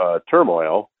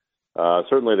turmoil,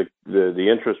 certainly the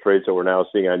interest rates that we're now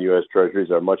seeing on U.S.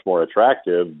 Treasuries are much more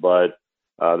attractive, but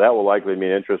that will likely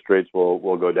mean interest rates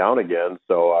will go down again.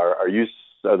 So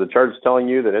are the charts telling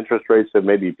you that interest rates have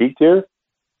maybe peaked here?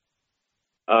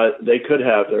 They could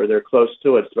have. They're close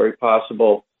to it. It's very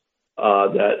possible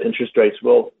that interest rates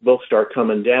will start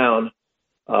coming down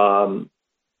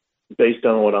based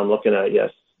on what I'm looking at,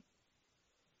 yes.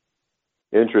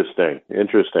 Interesting.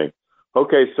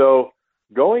 Okay, so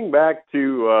going back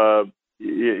to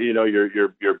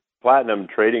your platinum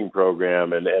trading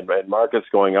program and markets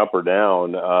going up or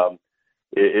down,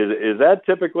 is that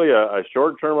typically a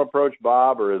short-term approach,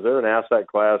 Bob, or is there an asset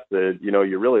class that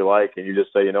you really like and you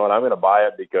just say, you know what, I'm going to buy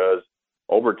it because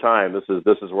over time this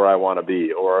is where I want to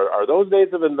be, or are those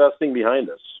days of investing behind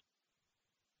us?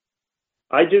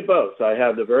 I do both. I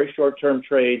have the very short-term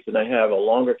trades, and I have a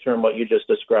longer-term, what you just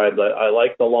described. I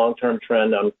like the long-term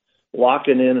trend. I'm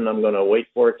locking in, and I'm going to wait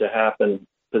for it to happen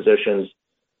positions,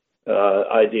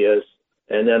 ideas.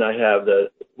 And then I have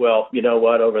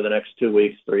over the next 2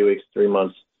 weeks, 3 weeks, 3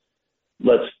 months,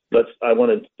 I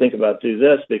want to think about do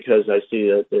this because I see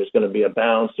that there's going to be a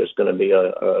bounce, there's going to be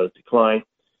a decline.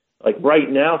 Like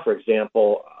right now, for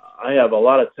example, I have a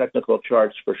lot of technical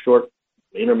charts for short,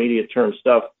 intermediate-term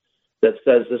stuff that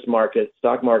says this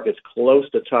stock market's close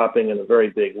to topping in a very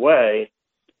big way.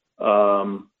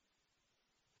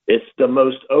 It's the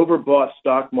most overbought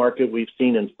stock market we've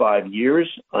seen in 5 years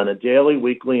on a daily,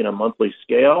 weekly, and a monthly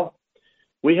scale.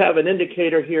 We have an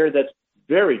indicator here that's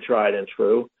very tried and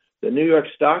true. The New York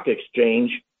Stock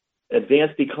Exchange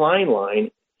advanced decline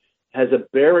line has a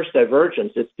bearish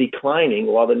divergence. It's declining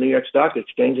while the New York Stock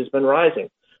Exchange has been rising.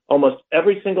 Almost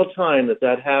every single time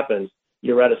that happens,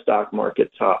 you're at a stock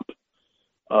market top.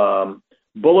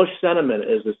 Bullish sentiment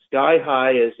is as sky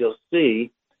high as you'll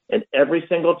see, and every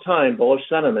single time bullish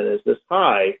sentiment is this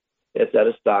high, it's at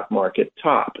a stock market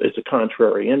top. It's a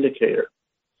contrary indicator.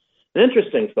 An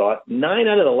interesting thought, 9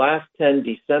 out of the last 10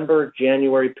 December,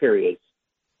 January periods,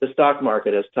 the stock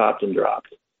market has topped and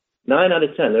dropped. 9 out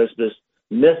of 10. There's this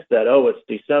myth that, it's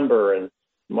December and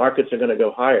markets are going to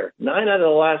go higher. 9 out of the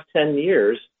last 10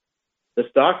 years, the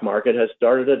stock market has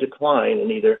started a decline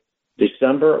in either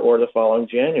December or the following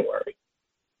January.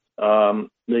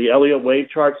 The Elliott wave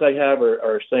charts I have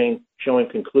are showing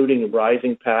concluding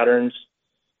rising patterns.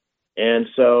 And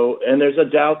there's a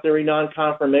Dow theory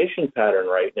non-confirmation pattern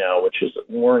right now, which is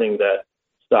warning that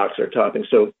stocks are topping.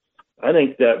 So I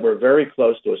think that we're very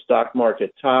close to a stock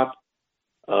market top,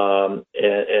 and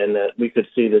that we could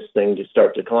see this thing to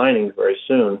start declining very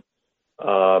soon,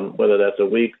 whether that's a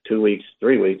week, 2 weeks,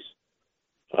 3 weeks.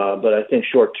 But I think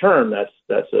short term, that's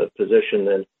a position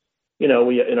that,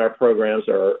 we in our programs,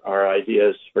 our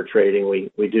ideas for trading,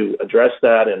 we do address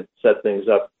that and set things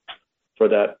up for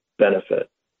that benefit.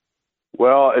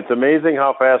 Well, it's amazing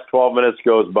how fast 12 minutes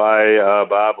goes by,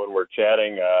 Bob, when we're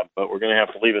chatting, but we're going to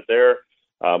have to leave it there.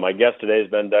 My guest today has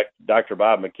been Dr.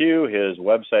 Bob McHugh. His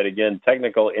website, again,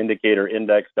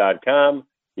 technicalindicatorindex.com.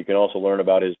 You can also learn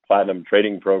about his platinum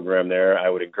trading program there. I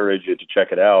would encourage you to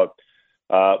check it out.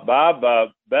 Bob,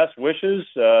 best wishes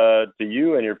to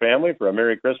you and your family for a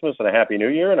Merry Christmas and a Happy New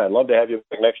Year, and I'd love to have you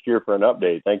back next year for an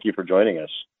update. Thank you for joining us.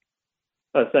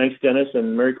 Thanks, Dennis,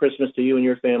 and Merry Christmas to you and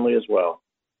your family as well.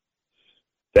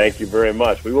 Thank you very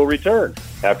much. We will return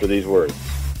after these words.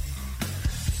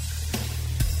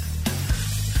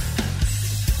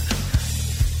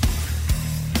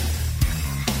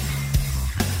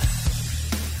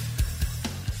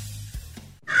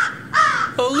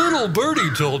 A little birdie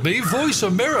told me Voice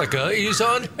America is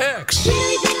on X.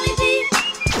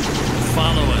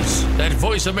 Follow us at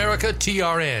Voice America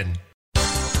TRN.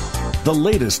 The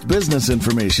latest business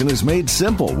information is made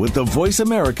simple with the Voice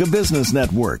America Business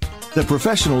Network. The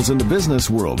professionals in the business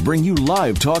world bring you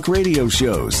live talk radio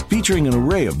shows featuring an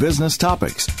array of business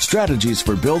topics, strategies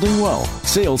for building wealth,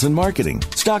 sales and marketing,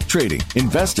 stock trading,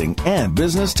 investing, and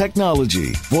business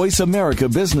technology. Voice America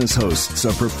Business hosts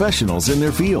are professionals in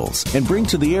their fields and bring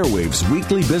to the airwaves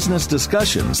weekly business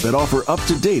discussions that offer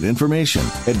up-to-date information,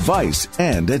 advice,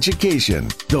 and education.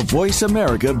 The Voice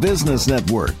America Business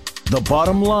Network. The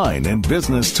bottom line in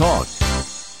business talk.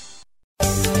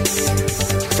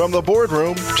 From the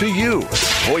boardroom to you,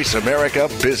 Voice America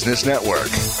Business Network.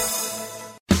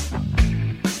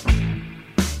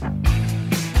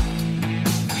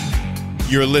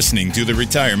 You're listening to the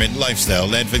Retirement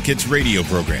Lifestyle Advocates radio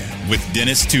program with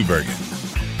Dennis Tubbergen.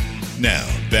 Now,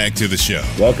 back to the show.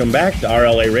 Welcome back to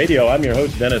RLA Radio. I'm your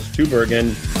host, Dennis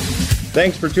Tubbergen.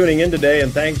 Thanks for tuning in today,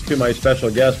 and thanks to my special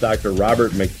guest, Dr.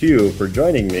 Robert McHugh, for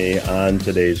joining me on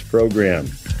today's program.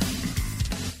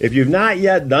 If you've not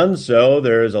yet done so,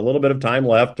 there's a little bit of time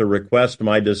left to request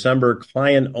my December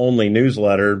client-only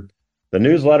newsletter. The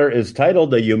newsletter is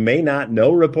titled the You May Not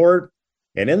Know Report,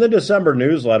 and in the December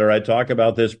newsletter, I talk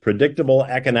about this predictable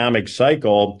economic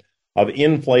cycle of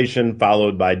inflation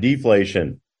followed by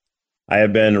deflation. I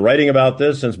have been writing about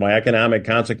this since my Economic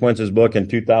Consequences book in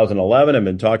 2011. I've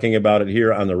been talking about it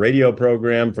here on the radio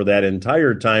program for that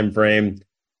entire time frame,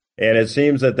 and it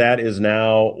seems that that is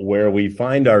now where we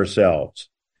find ourselves.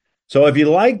 So if you'd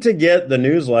like to get the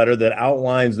newsletter that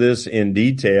outlines this in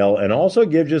detail and also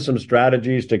gives you some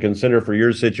strategies to consider for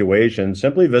your situation,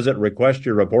 simply visit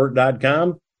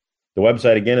requestyourreport.com. The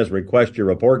website, again, is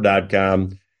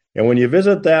requestyourreport.com. And when you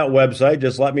visit that website,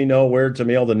 just let me know where to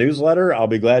mail the newsletter. I'll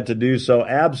be glad to do so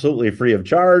absolutely free of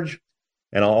charge.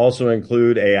 And I'll also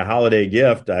include a holiday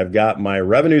gift. I've got my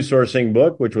revenue sourcing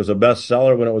book, which was a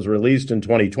bestseller when it was released in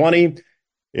 2020.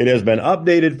 It has been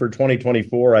updated for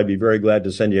 2024. I'd be very glad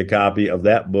to send you a copy of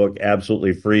that book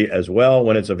absolutely free as well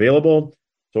when it's available.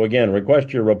 So again,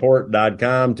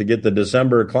 requestyourreport.com to get the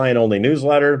December client-only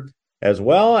newsletter, as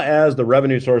well as the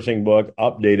revenue sourcing book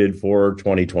updated for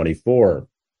 2024.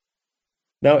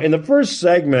 Now, in the first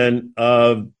segment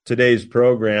of today's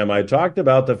program, I talked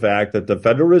about the fact that the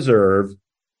Federal Reserve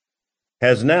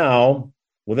has now,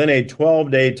 within a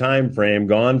 12-day time frame,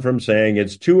 gone from saying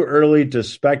it's too early to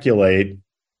speculate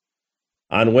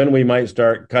on when we might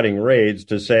start cutting rates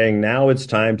to saying now it's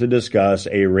time to discuss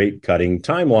a rate-cutting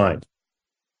timeline.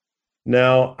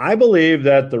 Now, I believe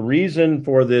that the reason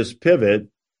for this pivot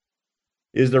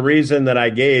is the reason that I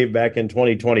gave back in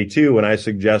 2022 when I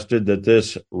suggested that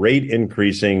this rate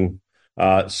increasing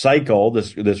cycle,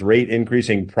 this rate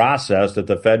increasing process that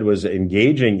the Fed was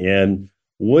engaging in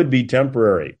would be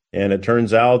temporary. And it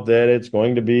turns out that it's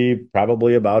going to be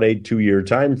probably about a 2-year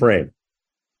time frame.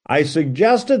 I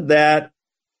suggested that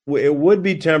it would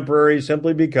be temporary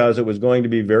simply because it was going to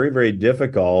be very, very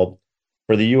difficult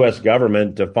for the U.S.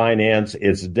 government to finance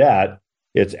its debt,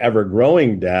 its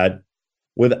ever-growing debt,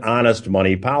 with honest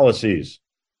money policies.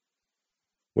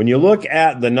 When you look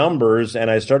at the numbers,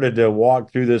 and I started to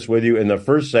walk through this with you in the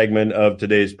first segment of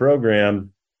today's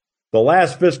program, the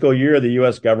last fiscal year, the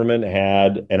U.S. government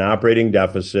had an operating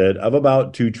deficit of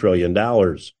about $2 trillion.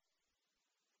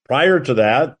 Prior to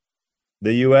that,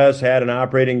 the U.S. had an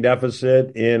operating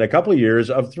deficit in a couple of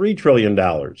years of $3 trillion.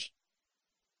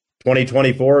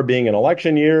 2024 being an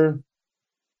election year,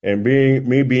 and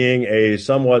me being a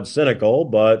somewhat cynical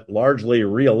but largely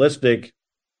realistic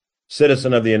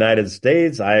citizen of the United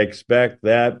States, I expect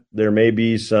that there may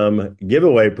be some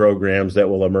giveaway programs that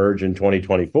will emerge in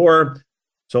 2024.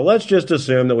 So let's just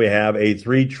assume that we have a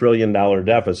 $3 trillion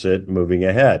deficit moving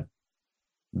ahead.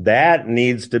 That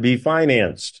needs to be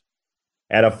financed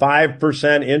at a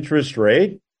 5% interest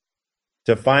rate.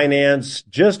 To finance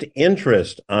just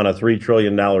interest on a $3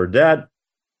 trillion debt,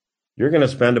 you're going to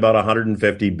spend about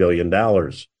 $150 billion. Well,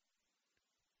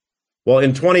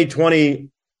 in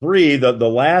 2023, the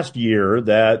last year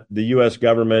that the U.S.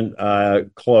 government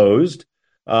closed,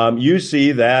 you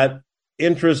see that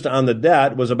interest on the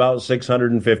debt was about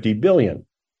 $650 billion.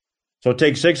 So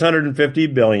take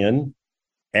 $650 billion,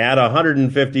 add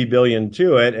 $150 billion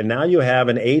to it, and now you have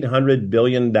an $800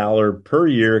 billion per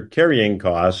year carrying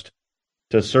cost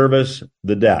to service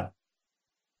the debt.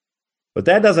 But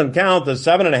that doesn't count the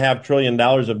 $7.5 trillion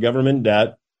of government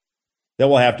debt that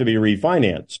will have to be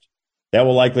refinanced. That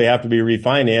will likely have to be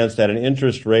refinanced at an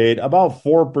interest rate about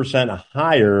 4%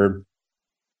 higher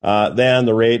than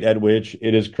the rate at which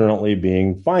it is currently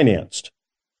being financed.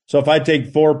 So if I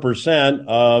take 4%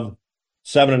 of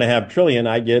 $7.5 trillion,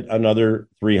 I get another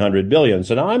 $300 billion.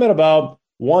 So now I'm at about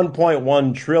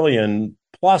 $1.1 trillion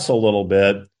plus a little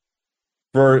bit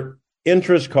for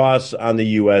interest costs on the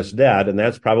U.S. debt, and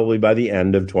that's probably by the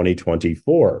end of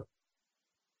 2024.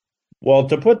 Well,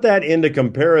 to put that into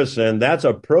comparison, that's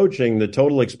approaching the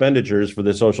total expenditures for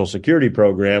the Social Security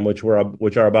program, which are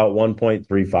about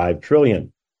 $1.35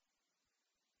 trillion.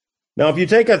 Now, if you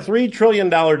take a $3 trillion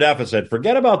deficit,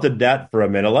 forget about the debt for a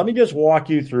minute. Let me just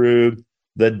walk you through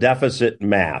the deficit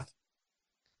math.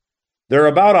 There are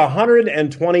about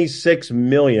 126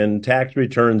 million tax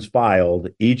returns filed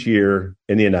each year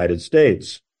in the United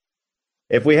States.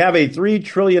 If we have a $3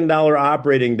 trillion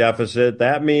operating deficit,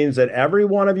 that means that every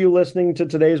one of you listening to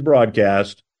today's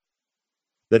broadcast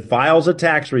that files a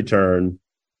tax return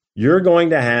you're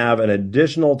going to have an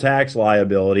additional tax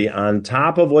liability on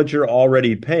top of what you're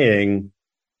already paying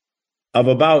of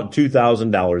about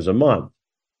 $2,000 a month.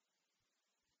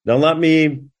 Now, let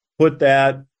me put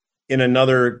that in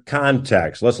another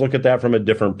context. Let's look at that from a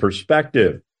different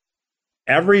perspective.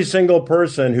 Every single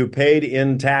person who paid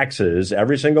in taxes,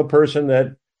 every single person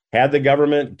that had the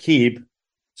government keep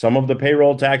some of the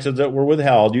payroll taxes that were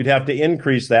withheld, you'd have to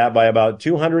increase that by about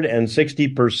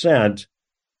 260%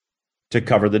 to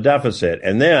cover the deficit.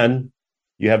 And then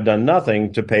you have done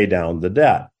nothing to pay down the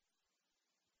debt.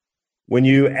 When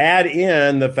you add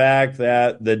in the fact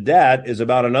that the debt is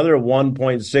about another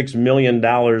 $1.6 million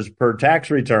per tax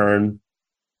return,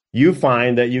 you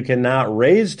find that you cannot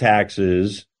raise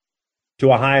taxes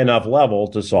to a high enough level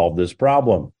to solve this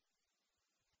problem.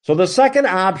 So the second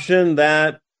option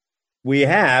that we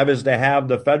have is to have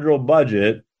the federal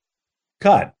budget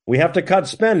cut. We have to cut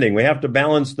spending. We have to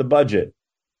balance the budget.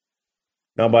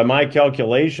 Now, by my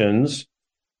calculations,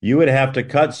 you would have to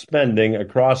cut spending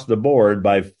across the board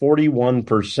by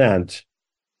 41%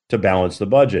 to balance the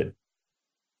budget.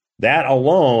 That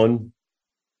alone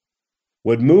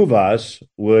would move us,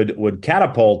 would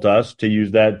catapult us, to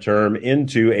use that term,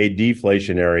 into a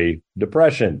deflationary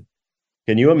depression.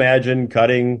 Can you imagine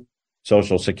cutting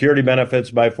Social Security benefits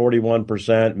by 41%,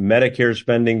 Medicare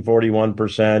spending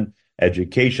 41%,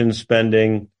 education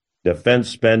spending, defense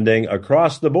spending,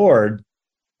 across the board,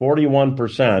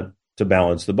 41% to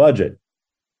balance the budget?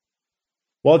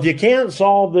 Well, if you can't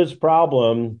solve this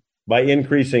problem by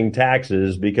increasing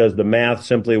taxes because the math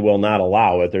simply will not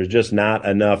allow it, there's just not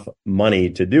enough money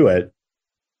to do it,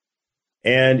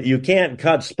 and you can't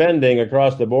cut spending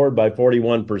across the board by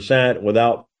 41%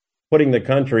 without putting the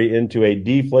country into a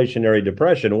deflationary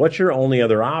depression, what's your only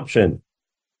other option?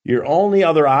 Your only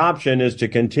other option is to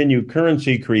continue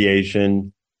currency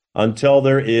creation until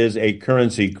there is a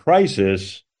currency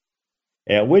crisis,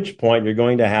 at which point you're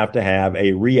going to have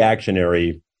a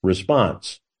reactionary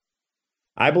response.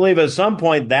 I believe at some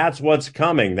point that's what's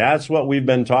coming. That's what we've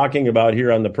been talking about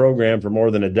here on the program for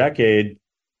more than a decade.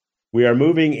 We are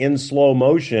moving in slow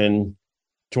motion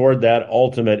toward that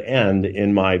ultimate end,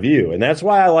 in my view. And that's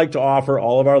why I like to offer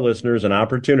all of our listeners an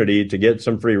opportunity to get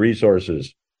some free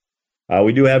resources.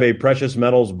 We do have a precious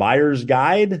metals buyer's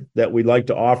guide that we'd like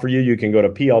to offer you. You can go to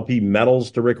PLP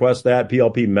Metals to request that,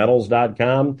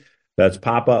 plpmetals.com. That's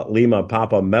Papa Lima,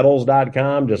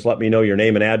 papametals.com. Just let me know your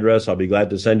name and address. I'll be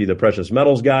glad to send you the precious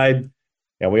metals guide.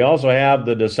 And we also have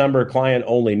the December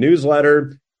client-only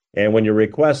newsletter. And when you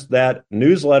request that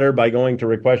newsletter by going to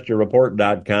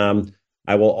requestyourreport.com,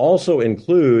 I will also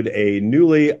include a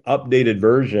newly updated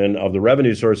version of the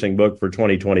revenue sourcing book for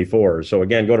 2024. So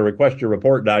again, go to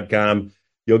requestyourreport.com.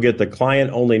 You'll get the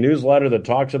client-only newsletter that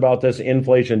talks about this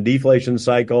inflation-deflation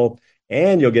cycle,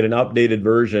 and you'll get an updated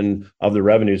version of the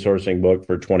revenue sourcing book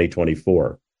for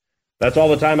 2024. That's all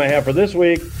the time I have for this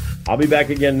week. I'll be back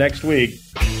again next week.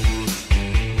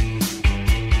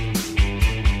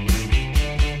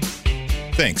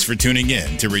 Thanks for tuning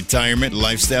in to Retirement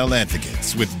Lifestyle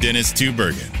Advocates with Dennis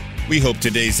Tubbergen. We hope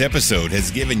today's episode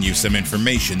has given you some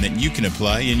information that you can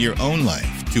apply in your own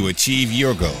life to achieve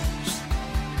your goals.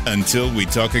 Until we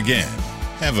talk again,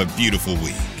 have a beautiful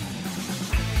week.